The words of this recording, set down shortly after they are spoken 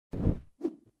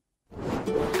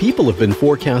People have been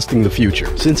forecasting the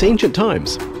future since ancient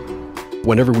times.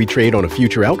 Whenever we trade on a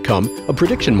future outcome, a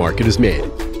prediction market is made.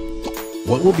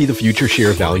 What will be the future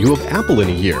share value of Apple in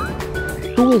a year?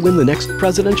 Who will win the next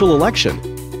presidential election?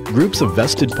 Groups of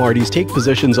vested parties take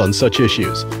positions on such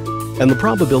issues, and the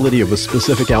probability of a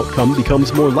specific outcome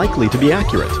becomes more likely to be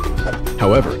accurate.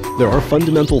 However, there are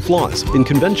fundamental flaws in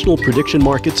conventional prediction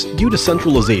markets due to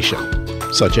centralization,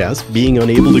 such as being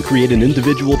unable to create an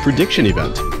individual prediction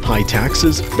event, high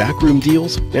taxes, backroom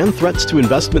deals, and threats to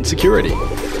investment security.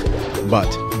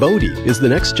 But Bodhi is the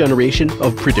next generation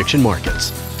of prediction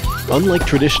markets. Unlike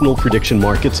traditional prediction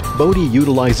markets, Bodhi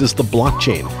utilizes the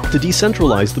blockchain to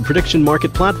decentralize the prediction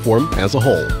market platform as a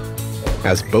whole.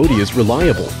 As Bodhi is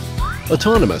reliable,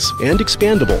 autonomous, and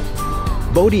expandable,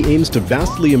 Bodhi aims to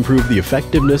vastly improve the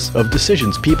effectiveness of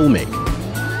decisions people make.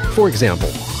 For example,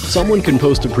 someone can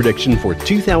post a prediction for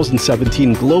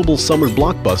 2017 global summer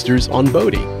blockbusters on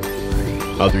Bodhi.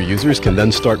 Other users can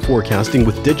then start forecasting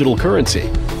with digital currency.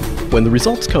 When the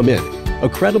results come in, a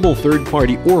credible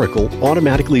third-party oracle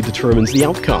automatically determines the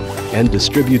outcome and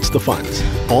distributes the funds.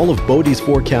 All of Bodhi's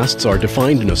forecasts are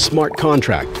defined in a smart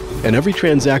contract, and every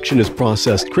transaction is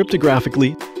processed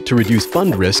cryptographically to reduce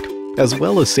fund risk as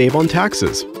well as save on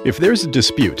taxes. If there's a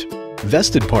dispute,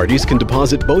 vested parties can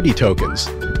deposit Bodhi tokens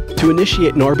to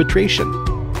initiate an arbitration,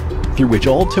 through which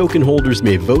all token holders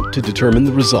may vote to determine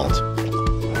the result.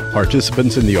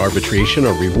 Participants in the arbitration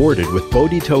are rewarded with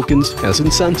Bodhi tokens as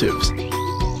incentives,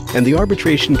 and the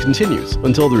arbitration continues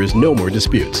until there is no more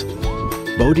disputes.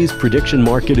 Bodhi's prediction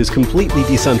market is completely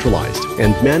decentralized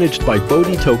and managed by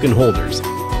Bodhi token holders,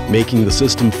 making the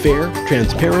system fair,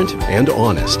 transparent, and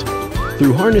honest.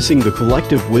 Through harnessing the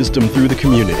collective wisdom through the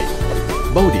community,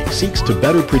 Bodhi seeks to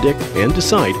better predict and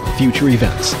decide future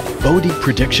events. Bodhi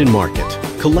Prediction Market.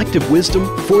 Collective wisdom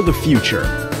for the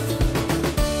future.